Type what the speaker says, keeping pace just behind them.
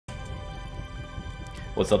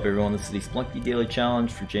What's up, everyone? This is the Spelunky Daily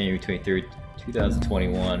Challenge for January 23rd,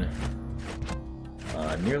 2021.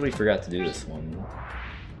 I nearly forgot to do this one.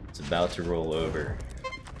 It's about to roll over.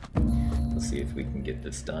 Let's see if we can get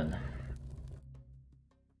this done.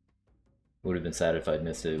 Would have been sad if I'd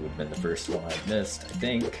missed it. It would have been the first one I'd missed, I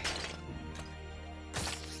think.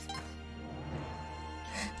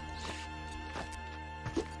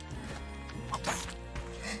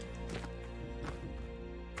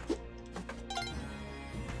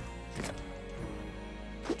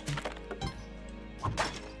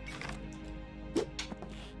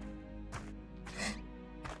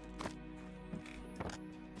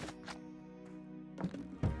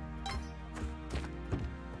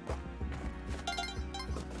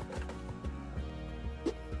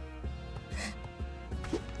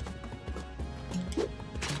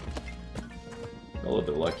 A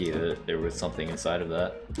little bit lucky that there was something inside of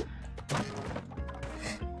that.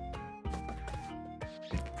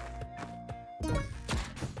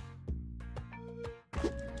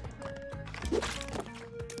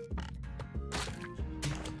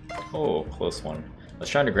 Oh, close one. I was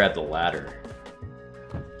trying to grab the ladder.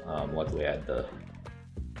 Luckily I had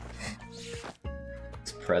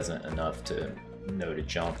it's present enough to know to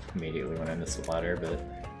jump immediately when I missed the ladder, but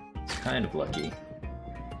it's kind of lucky.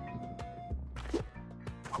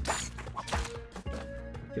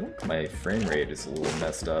 I feel like my frame rate is a little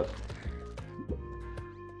messed up.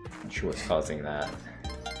 Not sure what's causing that.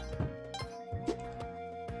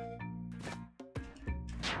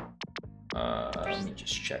 Let me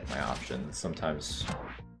just check my options. Sometimes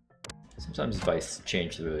if I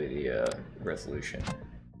change the resolution,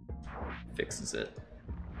 it fixes it.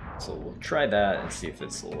 So we'll try that and see if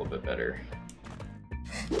it's a little bit better.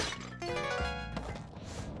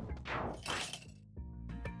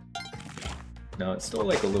 No, it's still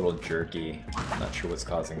like a little jerky. I'm not sure what's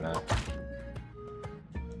causing that.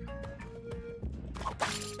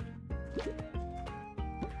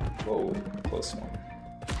 Whoa, close one.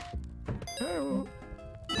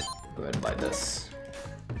 Go ahead and buy this.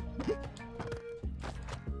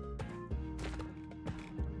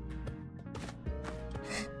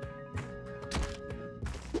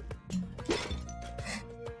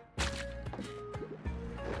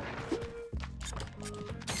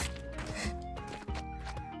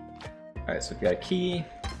 Alright, so we've got a key.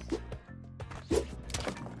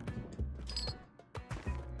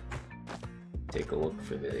 Take a look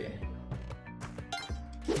for the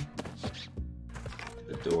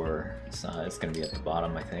door side. It's going to be at the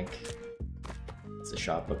bottom, I think. It's a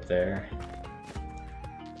shop up there.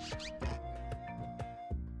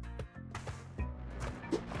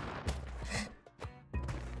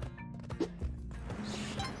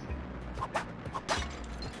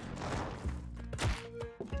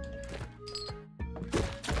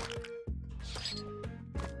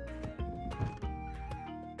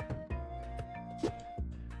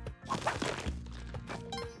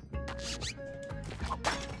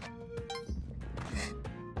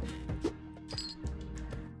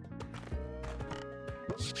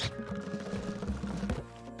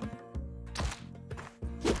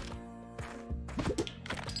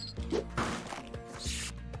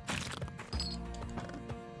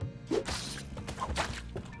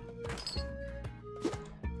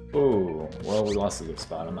 Oh, well, we lost a good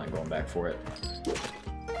spot. I'm not going back for it.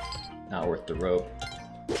 Not worth the rope.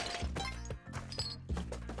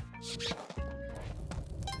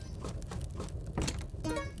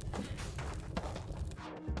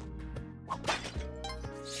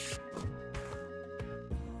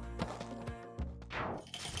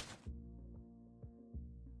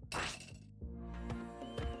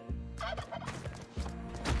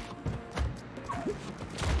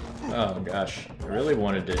 Oh gosh, I really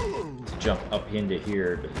wanted to jump up into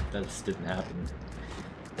here, but that just didn't happen.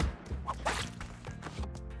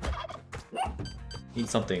 Need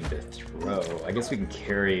something to throw. I guess we can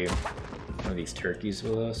carry one of these turkeys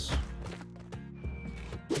with us.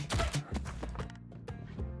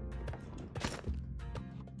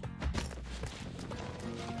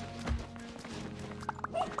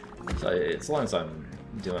 So as long as I'm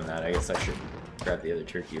doing that, I guess I should grab the other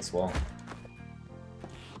turkey as well.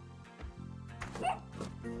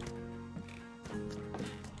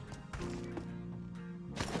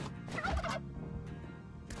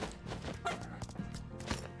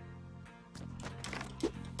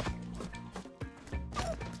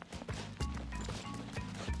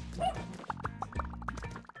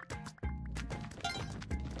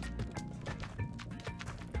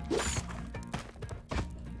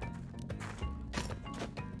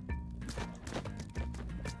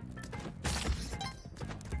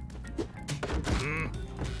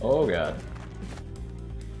 Oh god.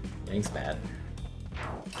 Thanks, Matt.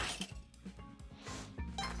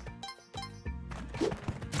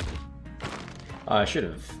 I should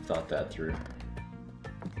have thought that through.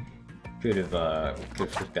 Could have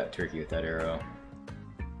flicked that turkey with that arrow.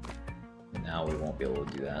 Now we won't be able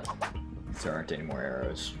to do that. There aren't any more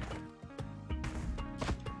arrows.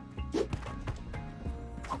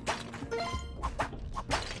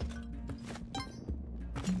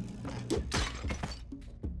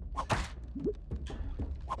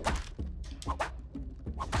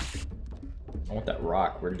 I want that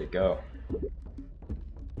rock. Where did it go?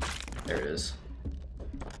 There it is.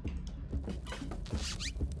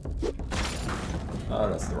 Oh,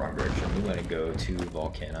 that's the wrong direction. We want to go to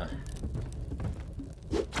Volcana.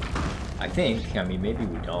 I think, I mean, maybe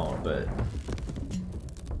we don't, but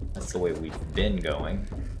that's the way we've been going.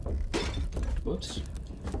 Whoops.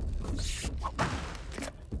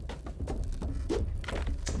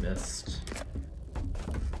 Missed.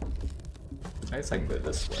 I guess I can go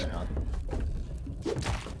this way, huh?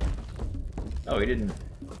 Oh, he didn't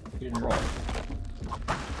roll.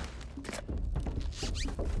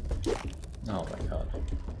 Oh my god.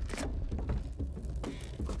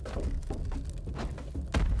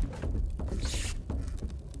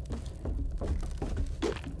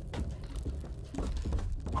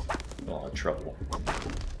 A lot of trouble.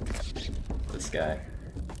 This guy.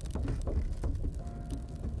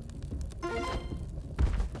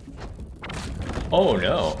 Oh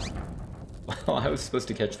no! Well, I was supposed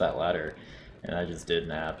to catch that ladder, and that just didn't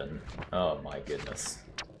happen. Oh my goodness.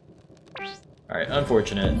 Alright,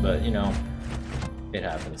 unfortunate, but you know, it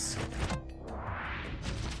happens.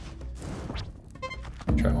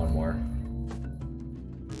 Try one more.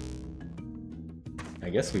 I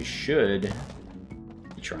guess we should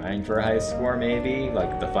be trying for a high score, maybe,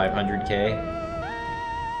 like the 500k.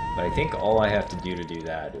 But I think all I have to do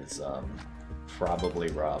that is probably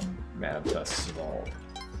rob Madame Tusk's vault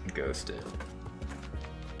and ghost it.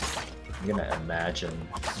 I'm gonna imagine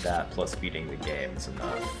that plus beating the game is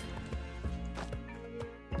enough.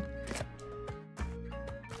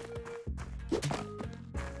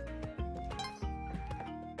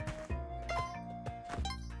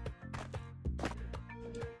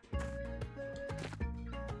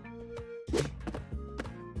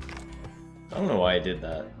 I don't know why I did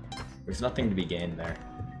that. There's nothing to be gained there.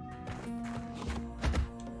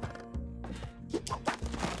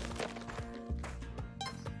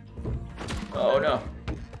 Oh no!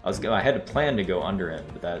 I had a plan to go under him,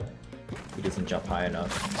 but that he doesn't jump high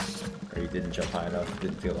enough, or he didn't jump high enough.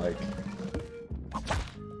 Didn't feel like.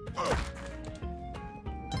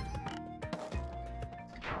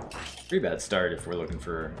 Pretty bad start if we're looking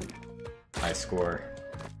for high score.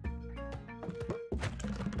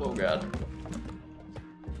 Oh god.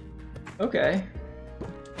 Okay.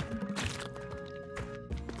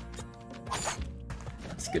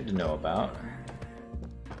 That's good to know about.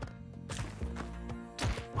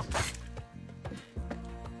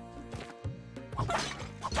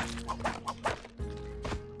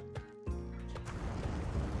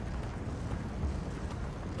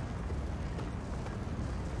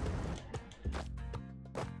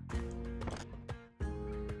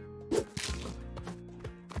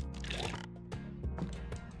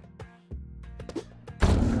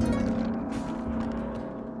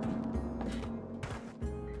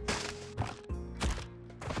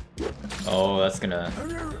 Oh, that's gonna...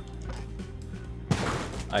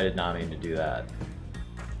 I did not mean to do that.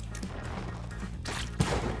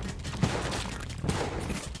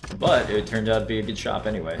 But it turned out to be a good shop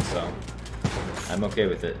anyway, so I'm okay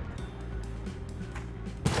with it.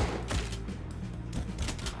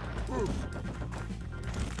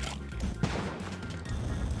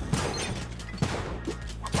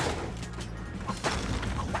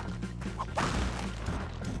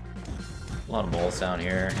 A lot of moles down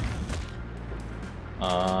here.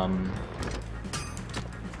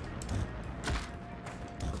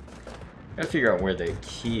 Gotta figure out where the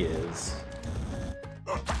key is.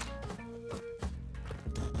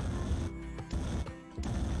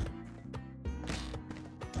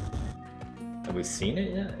 Have we seen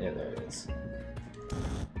it yet? Yeah, there it is.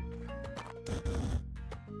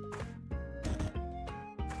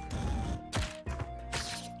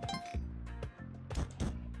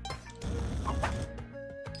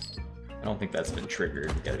 I don't think that's been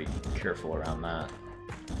triggered. You gotta be careful around that.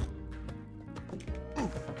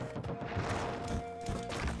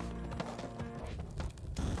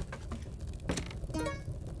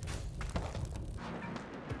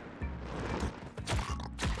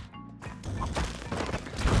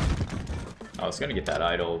 I was gonna get that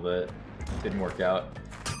idol, but it didn't work out.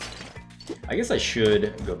 I guess I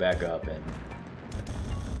should go back up and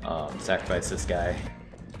sacrifice this guy.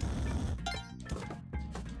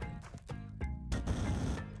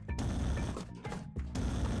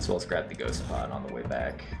 As well as grab the ghost pod on the way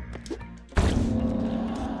back.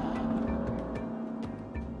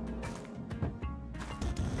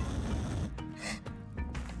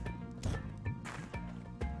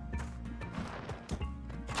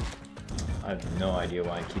 I have no idea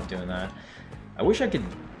why I keep doing that. I wish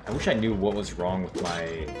I knew what was wrong with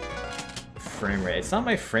my frame rate. It's not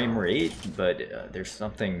my frame rate, but there's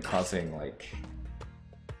something causing like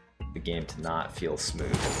the game to not feel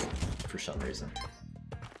smooth for some reason.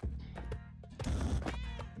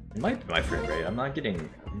 It might be my frame rate. I'm not getting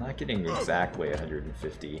exactly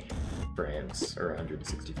 150 frames or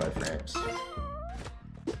 165 frames.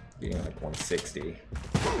 I'm getting like 160.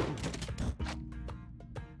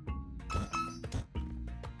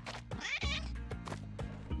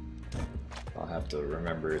 I'll have to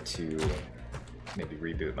remember to maybe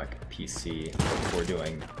reboot my PC before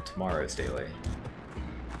doing tomorrow's daily.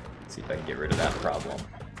 See if I can get rid of that problem.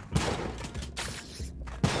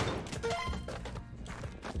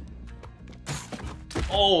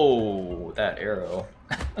 Oh, that arrow.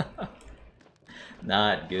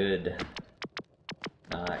 Not good.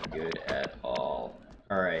 Not good at all.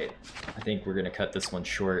 Alright, I think we're gonna cut this one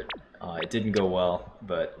short. It didn't go well,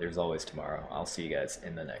 but there's always tomorrow. I'll see you guys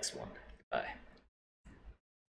in the next one.